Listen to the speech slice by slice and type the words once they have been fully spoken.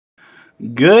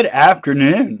Good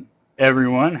afternoon,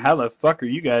 everyone. How the fuck are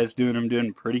you guys doing? I'm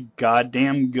doing pretty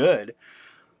goddamn good.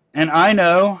 And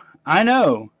I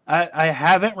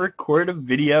haven't recorded a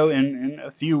video in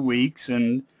a few weeks,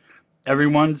 and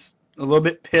everyone's a little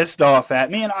bit pissed off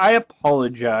at me, and I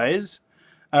apologize.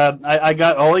 I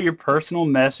got all of your personal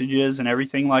messages and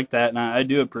everything like that, and I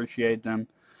do appreciate them.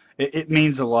 It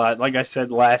means a lot. Like I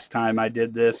said last time I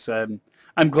did this,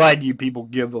 I'm glad you people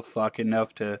give a fuck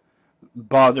enough to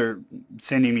bother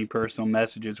sending me personal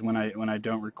messages when I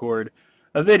don't record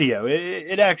a video.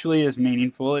 It actually is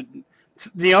meaningful. It's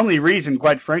the only reason,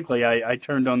 quite frankly, I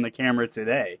turned on the camera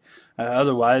today.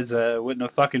 Otherwise, I wouldn't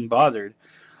have fucking bothered.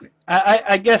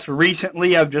 I guess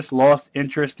recently I've just lost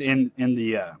interest in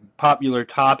the popular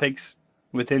topics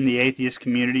within the atheist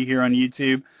community here on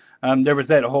YouTube. There was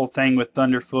that whole thing with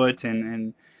Thunderfoot,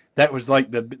 and that was like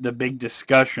the big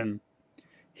discussion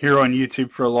here on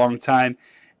YouTube for a long time.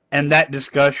 And that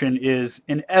discussion is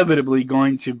inevitably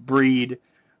going to breed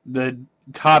the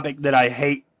topic that I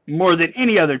hate more than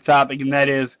any other topic, and that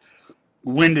is,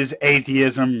 when does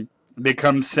atheism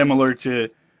become similar to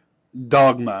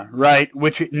dogma, right?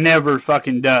 Which it never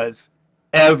fucking does,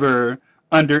 ever,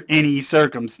 under any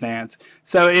circumstance.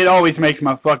 So it always makes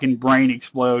my fucking brain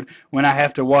explode when I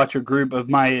have to watch a group of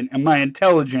my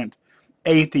intelligent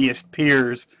atheist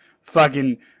peers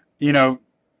fucking,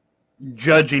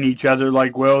 judging each other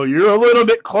like, well, you're a little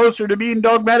bit closer to being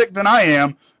dogmatic than I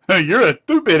am. You're a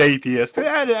stupid atheist.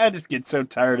 I just get so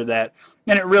tired of that.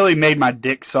 And it really made my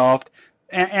dick soft.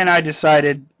 And I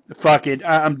decided, fuck it,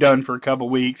 I'm done for a couple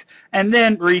weeks. And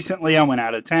then recently I went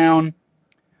out of town.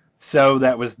 So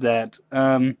that was that.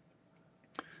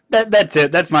 That's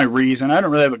it. That's my reason. I don't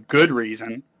really have a good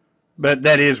reason. But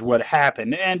that is what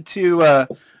happened. And to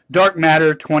Dark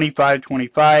Matter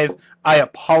 2525, I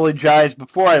apologize.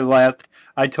 Before I left,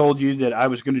 I told you that I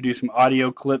was going to do some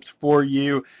audio clips for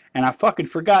you, and I fucking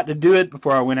forgot to do it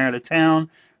before I went out of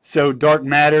town. So Dark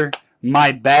Matter,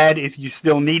 my bad. If you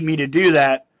still need me to do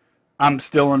that, I'm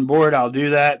still on board. I'll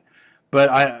do that. But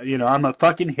I'm a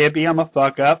fucking hippie. I'm a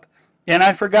fuck up, and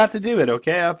I forgot to do it.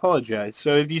 Okay, I apologize.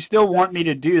 So if you still want me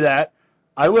to do that,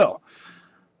 I will.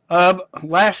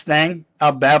 Last thing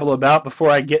I'll babble about before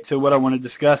I get to what I want to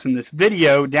discuss in this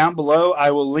video. Down below,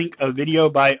 I will link a video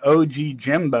by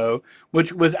OGJimbo,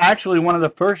 which was actually one of the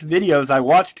first videos I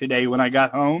watched today when I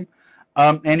got home.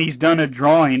 And he's done a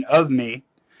drawing of me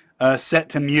set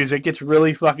to music. It's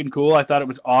really fucking cool. I thought it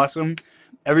was awesome.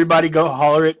 Everybody go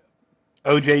holler at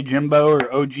OGJimbo or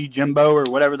OGJimbo or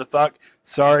whatever the fuck.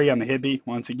 Sorry, I'm a hippie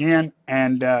once again.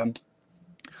 And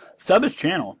sub his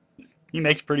channel. He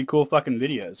makes pretty cool fucking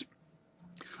videos.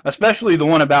 Especially the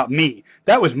one about me.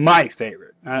 That was my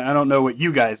favorite. I don't know what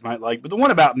you guys might like, but the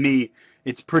one about me,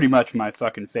 it's pretty much my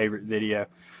fucking favorite video.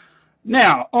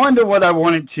 Now, on to what I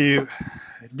wanted to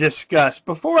discuss.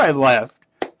 Before I left,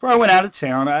 before I went out of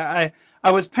town, I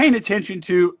was paying attention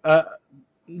to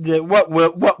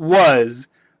what was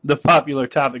the popular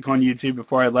topic on YouTube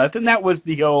before I left, and that was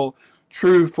the whole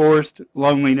true forced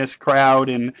loneliness crowd,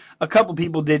 and a couple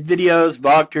people did videos.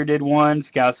 Voctor did one,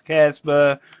 Scouts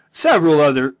Caspa, several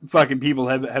other fucking people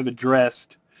have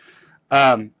addressed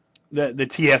the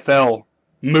T.S.L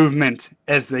movement,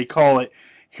 as they call it,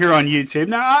 here on YouTube.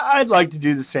 Now, I'd like to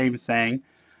do the same thing,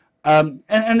 and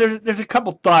there's a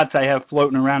couple thoughts I have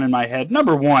floating around in my head.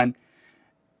 Number one,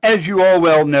 as you all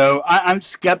well know, I'm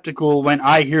skeptical when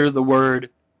I hear the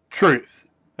word truth,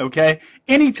 okay?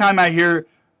 Anytime I hear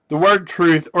the word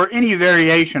truth, or any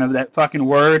variation of that fucking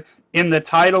word, in the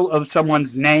title of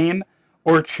someone's name,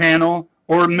 or channel,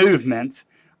 or movement,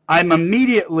 I'm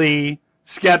immediately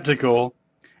skeptical,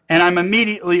 and I'm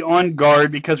immediately on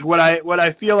guard, because what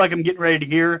I feel like I'm getting ready to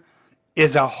hear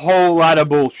is a whole lot of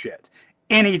bullshit.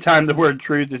 Anytime the word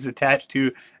truth is attached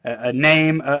to a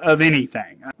name of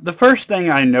anything. The first thing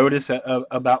I notice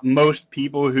about most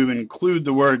people who include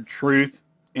the word truth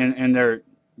in their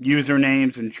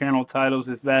usernames and channel titles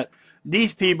is that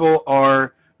these people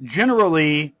are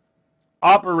generally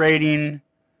operating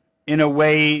in a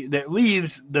way that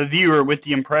leaves the viewer with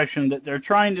the impression that they're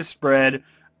trying to spread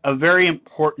a very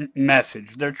important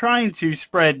message. They're trying to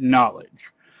spread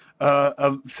knowledge,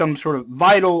 of some sort of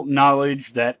vital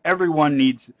knowledge that everyone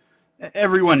needs,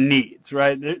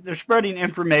 right? They're spreading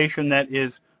information that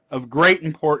is of great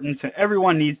importance, and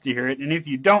everyone needs to hear it, and if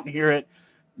you don't hear it,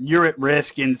 you're at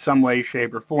risk in some way,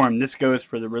 shape, or form. This goes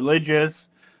for the religious,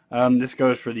 this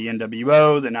goes for the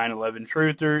NWO, the 9/11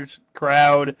 truthers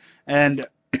crowd, and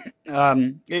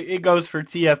it goes for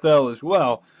T.S.L as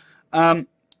well.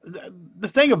 The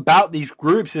thing about these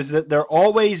groups is that they're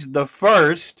always the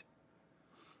first,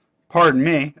 pardon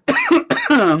me,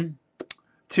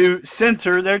 to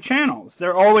censor their channels.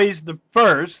 They're always the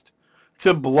first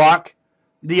to block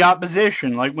the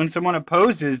opposition. Like when someone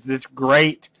opposes this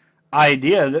great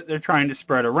idea that they're trying to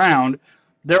spread around,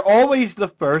 they're always the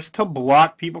first to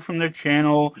block people from their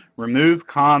channel, remove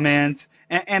comments,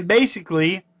 and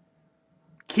basically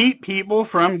keep people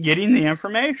from getting the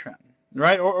information,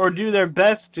 right? Or do their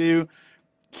best to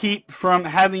keep from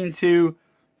having to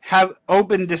have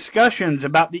open discussions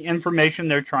about the information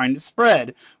they're trying to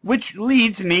spread, which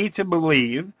leads me to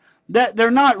believe that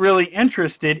they're not really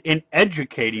interested in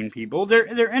educating people.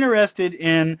 They're interested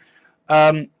in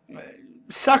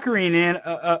suckering in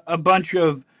a bunch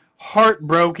of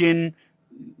heartbroken,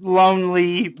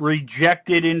 lonely,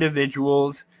 rejected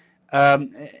individuals,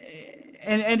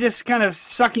 and just kind of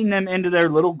sucking them into their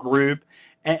little group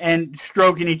and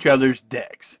stroking each other's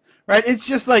dicks. Right? It's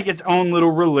just like its own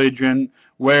little religion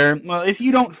where, well, if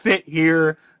you don't fit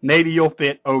here, maybe you'll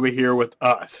fit over here with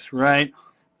us, right?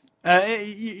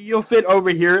 You'll fit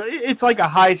over here. It's like a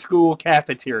high school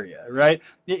cafeteria, right?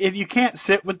 If you can't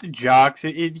sit with the jocks,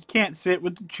 if you can't sit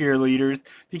with the cheerleaders,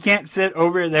 if you can't sit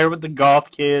over there with the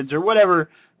golf kids or whatever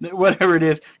it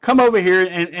is, come over here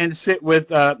and sit with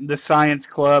the science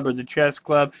club or the chess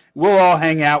club. We'll all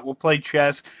hang out, we'll play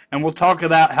chess, and we'll talk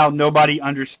about how nobody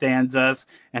understands us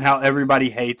and how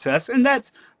everybody hates us. And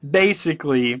that's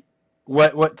basically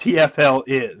what T.S.L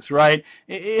is, right?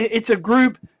 It's a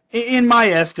group, in my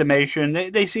estimation,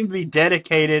 they seem to be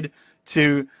dedicated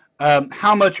to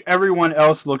how much everyone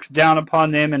else looks down upon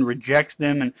them and rejects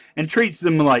them and treats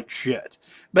them like shit.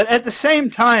 But at the same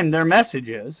time, their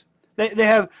messages, they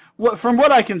have, from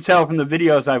what I can tell from the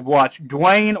videos I've watched,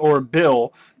 Dwayne or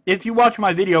Bill, if you watch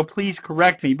my video, please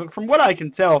correct me, but from what I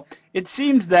can tell, it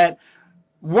seems that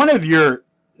one of your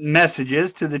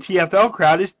messages to the T.S.L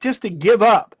crowd is just to give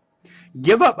up.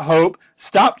 Give up hope.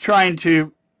 Stop trying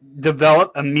to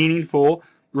develop a meaningful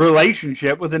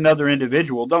relationship with another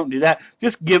individual. Don't do that.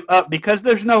 Just give up because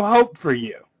there's no hope for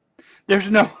you. There's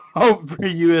no hope for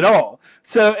you at all.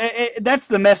 So that's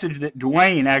the message that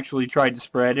Dwayne actually tried to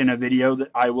spread in a video that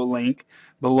I will link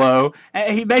below.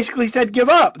 And he basically said give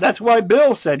up. That's why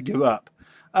Bill said give up.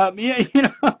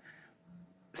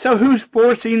 So who's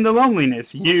forcing the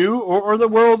loneliness? You or the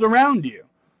world around you?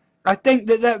 I think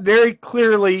that very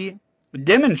clearly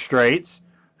demonstrates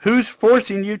who's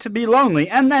forcing you to be lonely,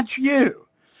 and that's you.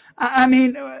 I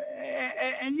mean,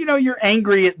 and you're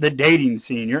angry at the dating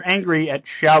scene. You're angry at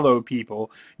shallow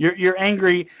people. You're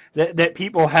angry that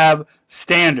people have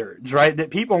standards, right?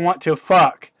 That people want to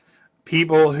fuck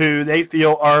people who they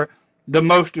feel are the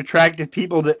most attractive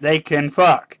people that they can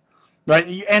fuck,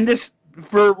 right? And this,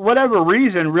 for whatever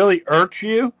reason, really irks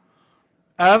you.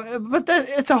 But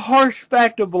it's a harsh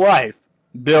fact of life,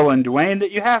 Bill and Dwayne,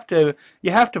 that you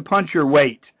have to punch your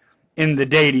weight in the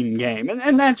dating game,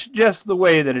 and that's just the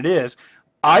way that it is.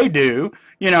 I do,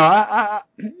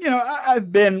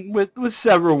 I've been with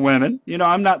several women.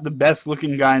 I'm not the best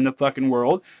looking guy in the fucking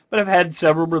world, but I've had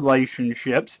several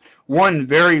relationships. One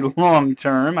very long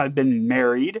term. I've been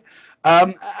married.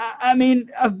 I mean,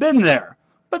 I've been there.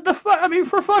 But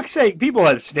for fuck's sake, people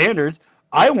have standards.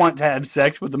 I want to have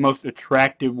sex with the most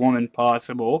attractive woman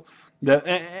possible,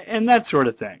 and that sort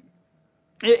of thing.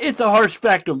 It's a harsh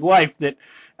fact of life that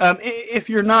if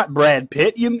you're not Brad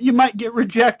Pitt, you might get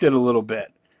rejected a little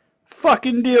bit.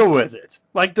 Fucking deal with it,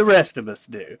 like the rest of us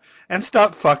do, and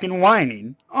stop fucking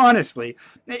whining. Honestly,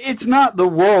 it's not the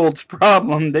world's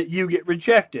problem that you get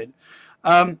rejected.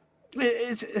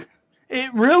 It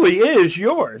really is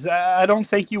yours. I don't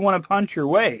think you want to punch your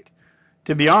weight.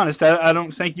 To be honest, I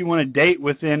don't think you want to date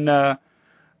within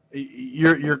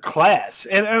your class.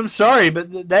 And I'm sorry,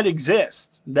 but that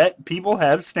exists. That people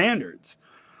have standards.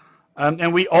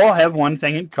 And we all have one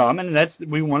thing in common, and that's that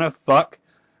we want to fuck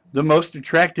the most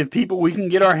attractive people we can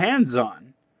get our hands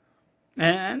on.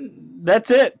 And that's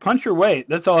it. Punch your weight.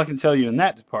 That's all I can tell you in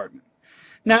that department.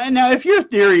 Now, if your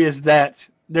theory is that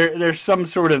there's some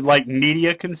sort of like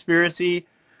media conspiracy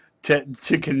to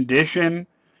condition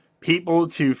people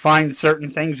to find certain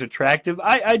things attractive,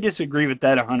 I disagree with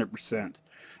that 100%.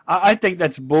 I think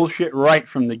that's bullshit right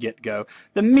from the get-go.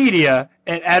 The media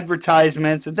and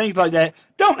advertisements and things like that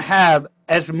don't have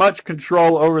as much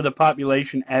control over the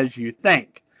population as you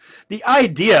think. The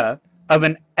idea of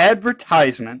an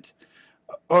advertisement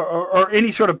or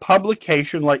any sort of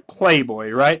publication like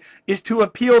Playboy, right, is to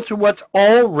appeal to what's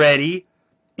already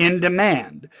in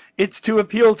demand. It's to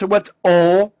appeal to what's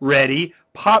already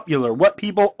popular, what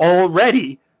people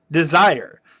already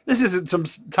desire. This isn't some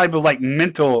type of like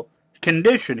mental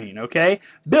conditioning, okay?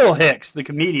 Bill Hicks, the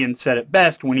comedian, said it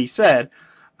best when he said,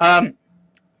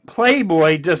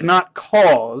 Playboy does not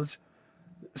cause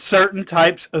certain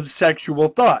types of sexual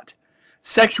thought.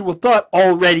 Sexual thought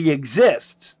already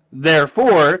exists.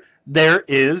 Therefore, there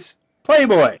is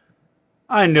Playboy.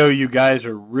 I know you guys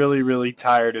are really, really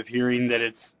tired of hearing that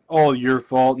it's all your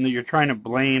fault and that you're trying to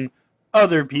blame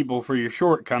other people for your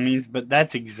shortcomings, but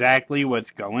that's exactly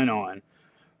what's going on.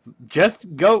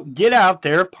 Just go get out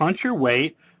there, punch your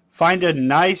weight, find a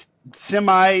nice,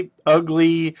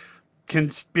 semi-ugly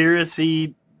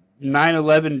conspiracy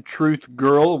 9/11 truth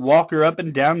girl, walk her up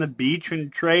and down the beach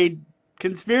and trade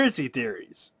conspiracy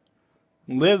theories.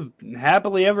 Live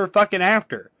happily ever fucking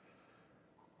after.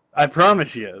 I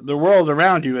promise you, the world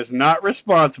around you is not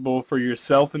responsible for your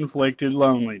self-inflicted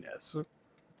loneliness.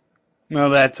 Well,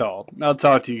 that's all. I'll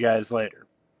talk to you guys later.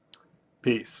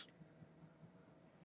 Peace.